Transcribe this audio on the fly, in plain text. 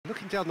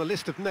Looking down the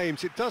list of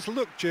names, it does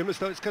look, Jim, as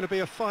though it's going to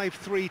be a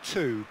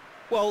 5-3-2.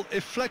 Well,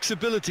 if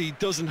flexibility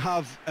doesn't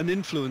have an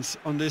influence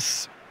on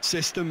this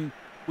system,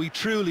 we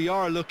truly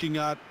are looking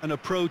at an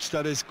approach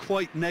that is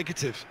quite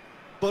negative.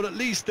 But at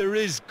least there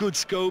is good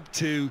scope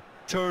to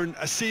turn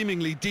a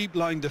seemingly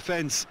deep-lying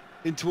defence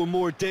into a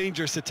more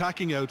dangerous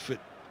attacking outfit.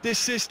 This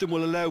system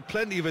will allow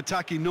plenty of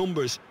attacking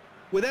numbers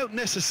without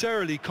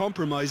necessarily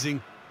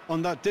compromising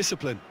on that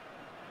discipline.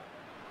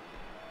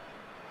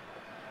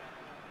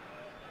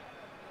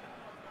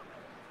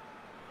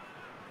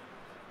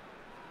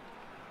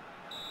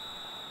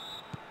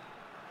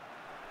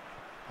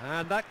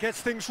 And that gets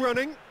things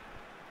running.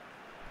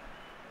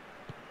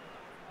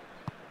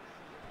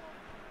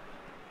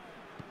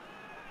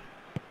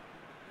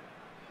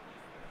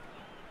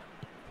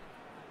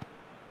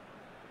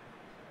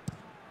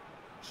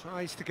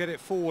 Tries to get it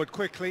forward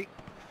quickly.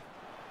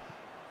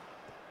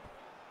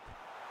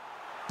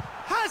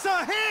 Has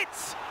a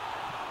hit!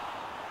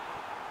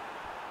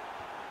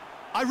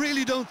 I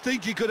really don't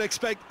think you could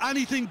expect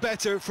anything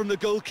better from the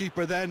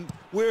goalkeeper then.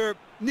 We're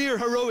near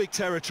heroic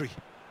territory.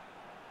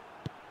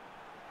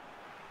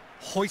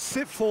 Hoists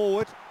it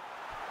forward.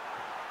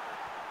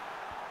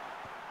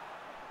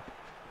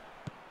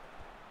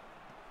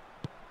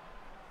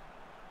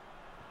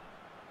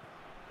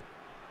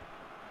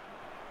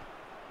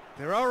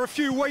 There are a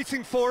few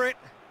waiting for it.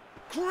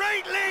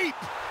 Great leap!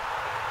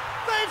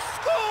 They've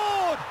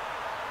scored!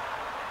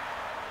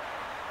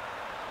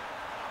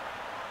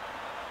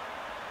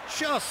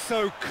 Just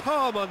so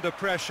calm under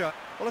pressure.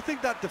 Well, I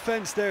think that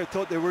defence there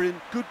thought they were in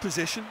good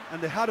position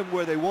and they had him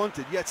where they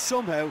wanted, yet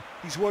somehow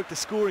he's worked a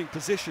scoring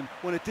position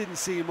when it didn't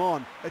see him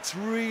on. It's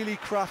really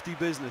crafty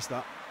business,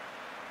 that.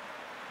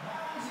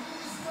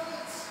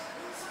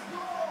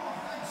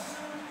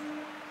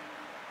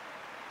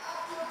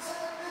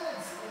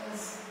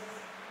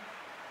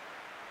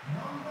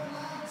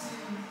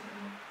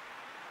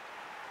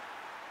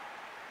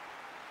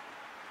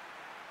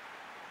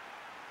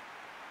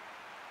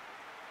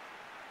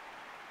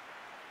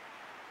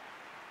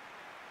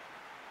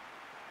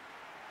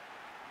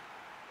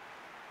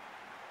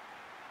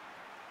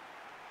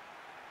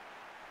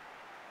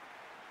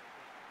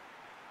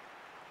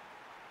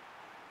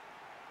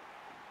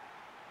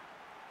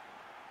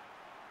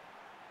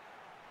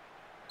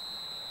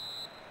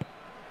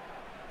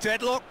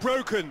 Deadlock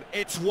broken,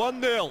 it's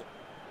 1-0.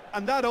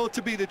 And that ought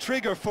to be the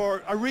trigger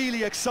for a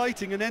really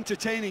exciting and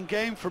entertaining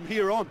game from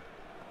here on.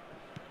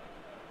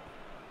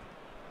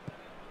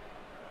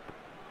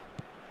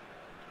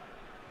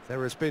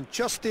 There has been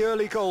just the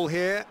early goal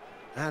here,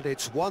 and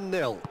it's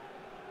 1-0.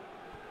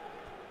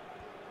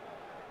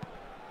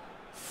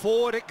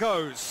 Forward it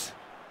goes.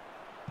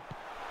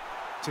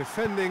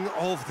 Defending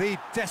of the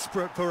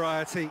desperate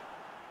variety.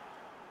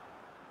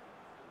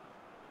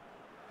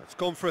 It's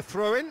gone for a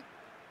throw-in.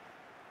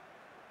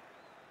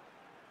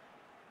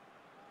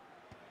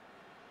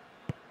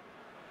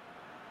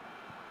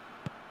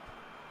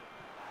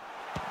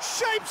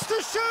 Shapes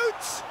to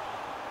shoot!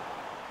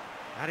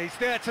 And he's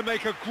there to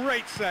make a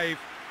great save.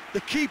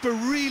 The keeper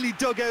really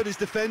dug out his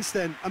defence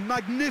then, a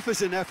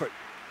magnificent effort.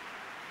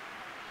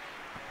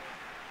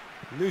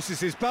 Loses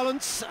his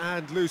balance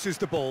and loses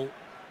the ball.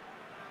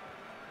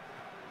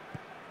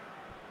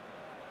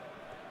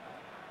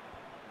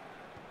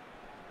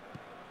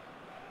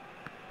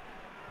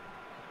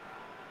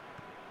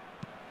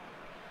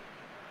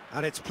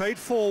 And it's played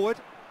forward.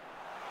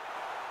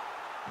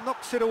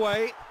 Knocks it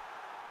away.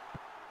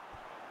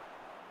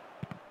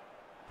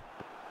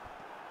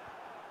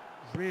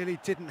 Really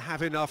didn't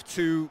have enough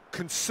to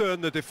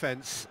concern the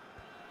defence.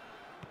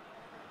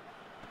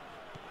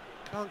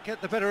 Can't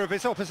get the better of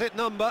his opposite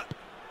number.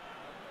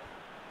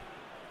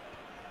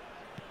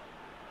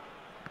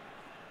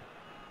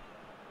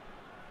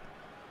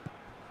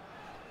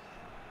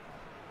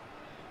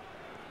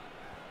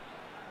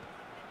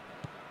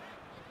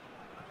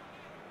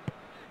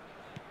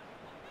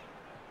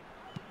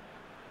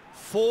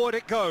 Forward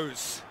it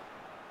goes.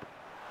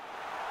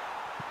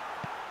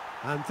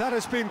 And that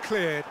has been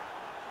cleared.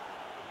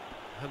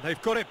 And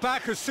they've got it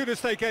back as soon as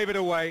they gave it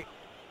away.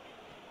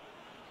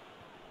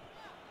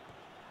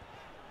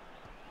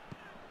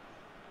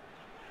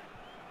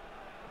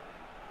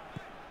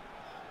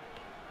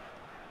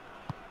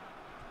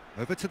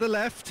 Over to the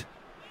left.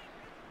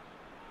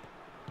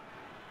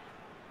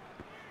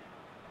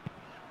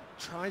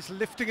 Tries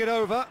lifting it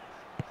over.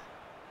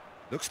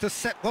 Looks to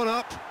set one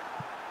up.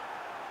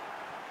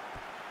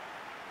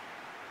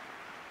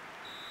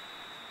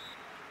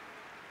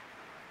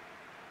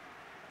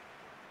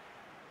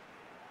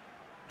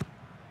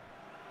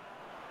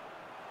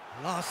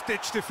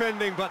 Last-ditch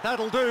defending, but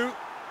that'll do.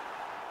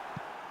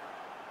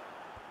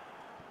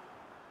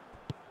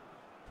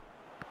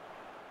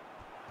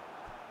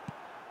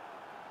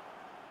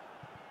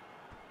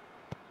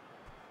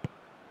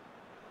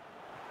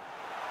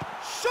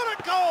 Shot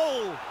at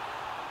goal!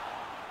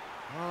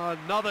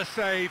 Another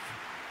save.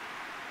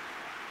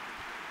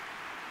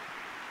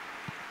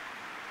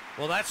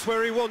 Well, that's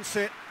where he wants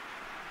it.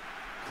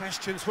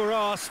 Questions were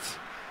asked,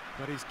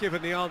 but he's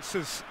given the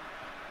answers.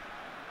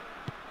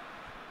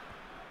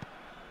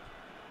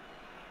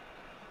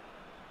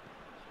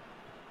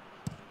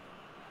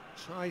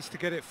 Tries to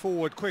get it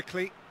forward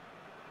quickly.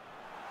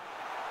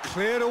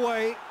 Cleared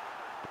away.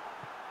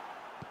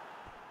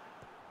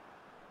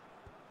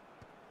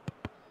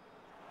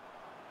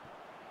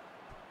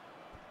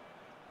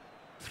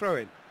 Throw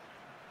in.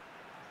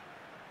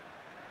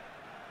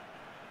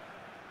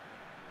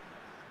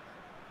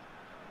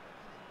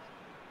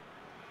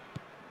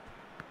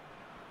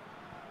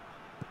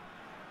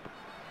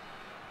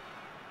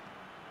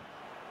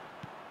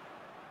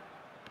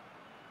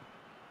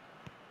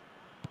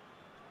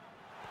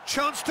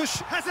 Chance to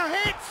has a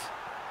hit!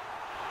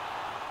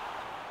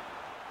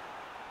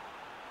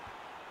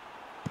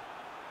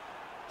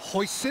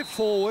 Hoists it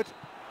forward.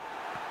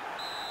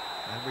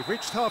 And we've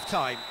reached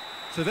half-time.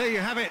 So there you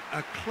have it,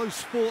 a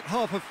close-fought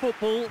half of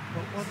football,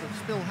 but one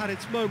that still had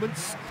its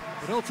moments,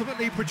 but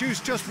ultimately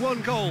produced just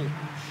one goal.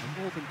 A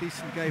more than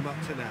decent game up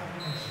to now.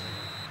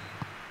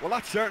 Well,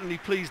 that certainly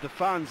pleased the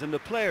fans, and the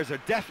players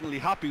are definitely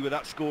happy with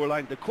that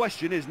scoreline. The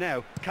question is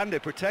now, can they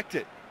protect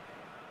it?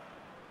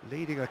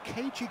 Leading a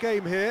cagey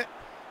game here.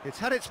 It's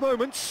had its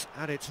moments,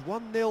 and it's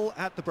 1-0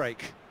 at the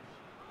break.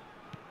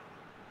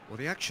 Well,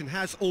 the action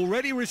has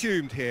already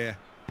resumed here.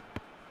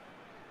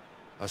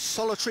 A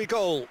solitary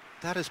goal.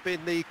 That has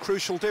been the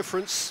crucial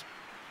difference.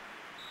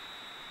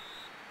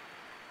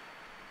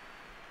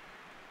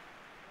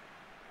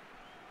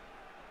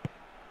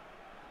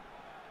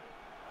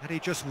 And he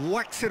just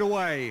whacks it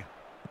away.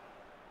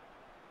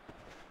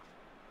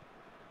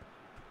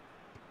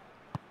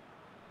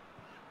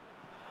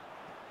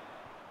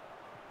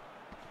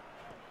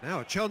 Now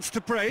a chance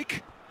to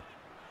break.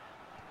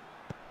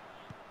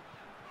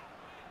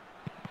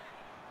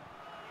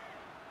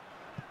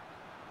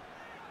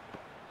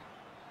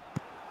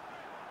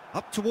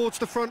 Up towards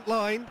the front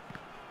line.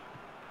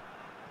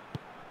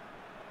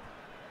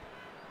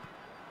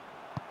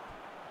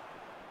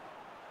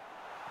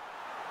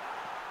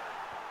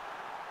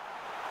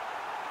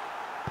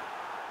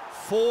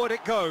 Forward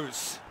it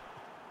goes.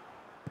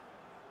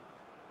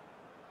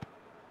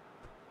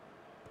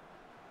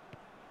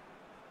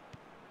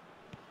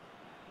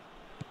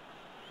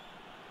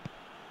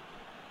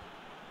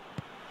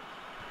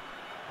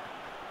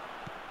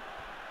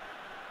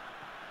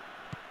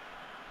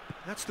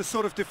 That's the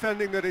sort of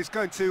defending that is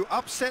going to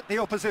upset the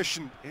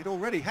opposition. It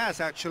already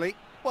has, actually.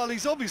 Well,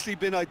 he's obviously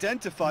been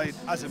identified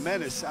as a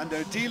menace, and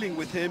they're dealing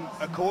with him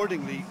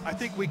accordingly. I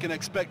think we can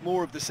expect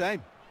more of the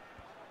same.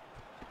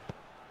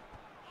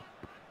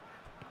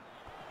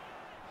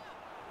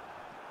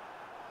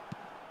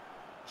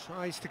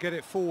 Tries to get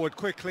it forward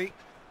quickly.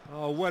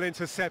 Oh, well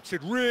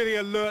intercepted, really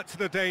alert to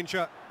the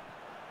danger.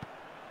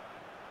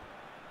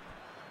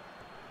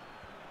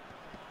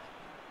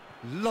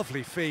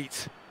 Lovely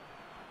feet.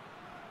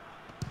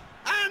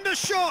 And the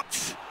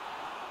shot!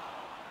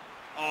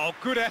 Oh,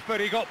 good effort,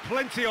 he got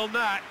plenty on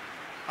that.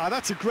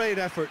 That's a great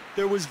effort.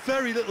 There was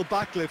very little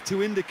backlift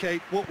to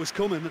indicate what was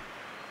coming.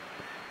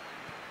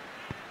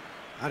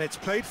 And it's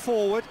played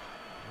forward.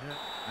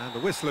 And the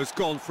whistler's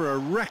gone for a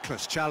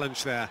reckless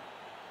challenge there.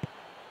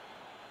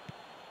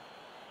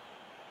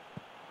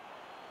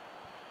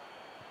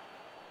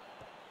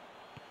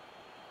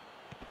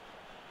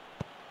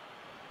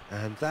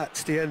 And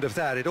that's the end of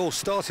that. It all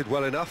started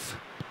well enough.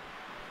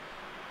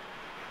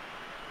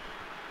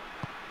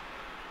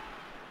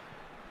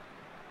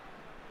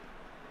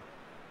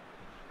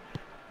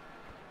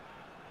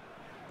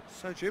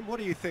 So, Jim, what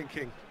are you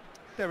thinking?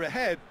 They're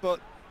ahead, but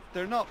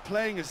they're not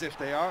playing as if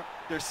they are.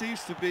 There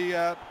seems to be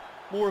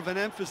more of an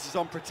emphasis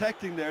on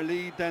protecting their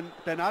lead than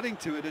adding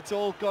to it. It's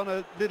all gone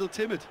a little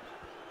timid.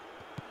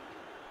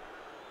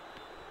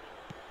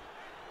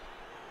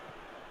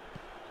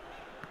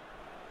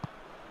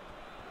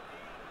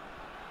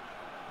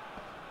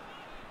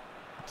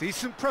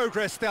 Decent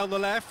progress down the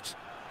left.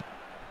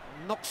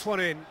 Knocks one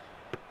in.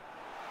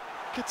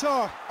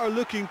 Qatar are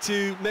looking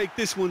to make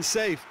this one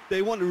safe.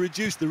 They want to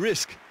reduce the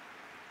risk.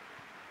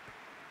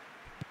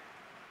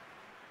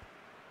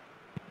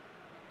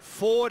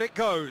 Forward it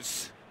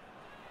goes.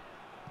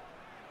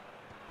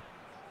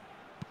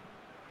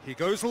 He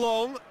goes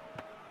long.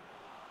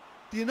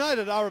 The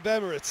United Arab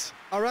Emirates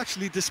are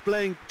actually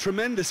displaying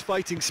tremendous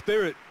fighting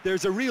spirit.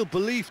 There's a real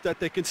belief that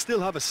they can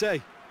still have a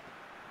say.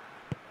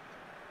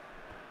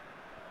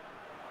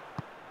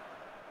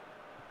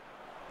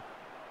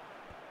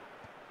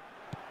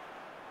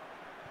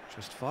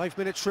 Just 5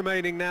 minutes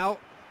remaining now.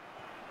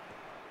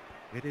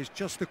 It is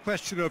just a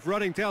question of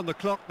running down the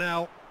clock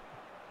now.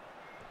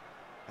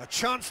 A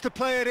chance to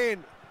play it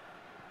in.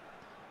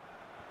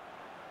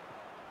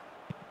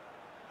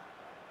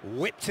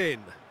 Whipped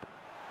in.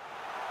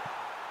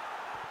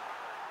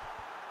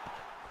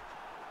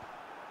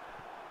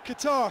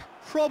 Qatar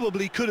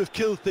probably could have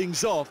killed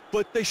things off,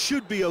 but they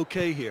should be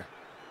okay here.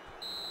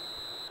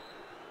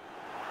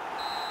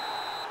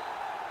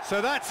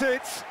 So that's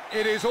it.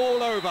 It is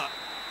all over.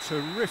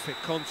 Terrific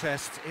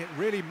contest. It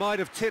really might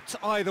have tipped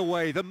either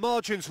way. The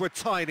margins were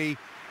tiny,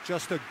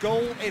 just a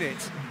goal in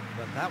it,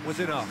 but that was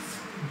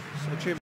enough. So Jim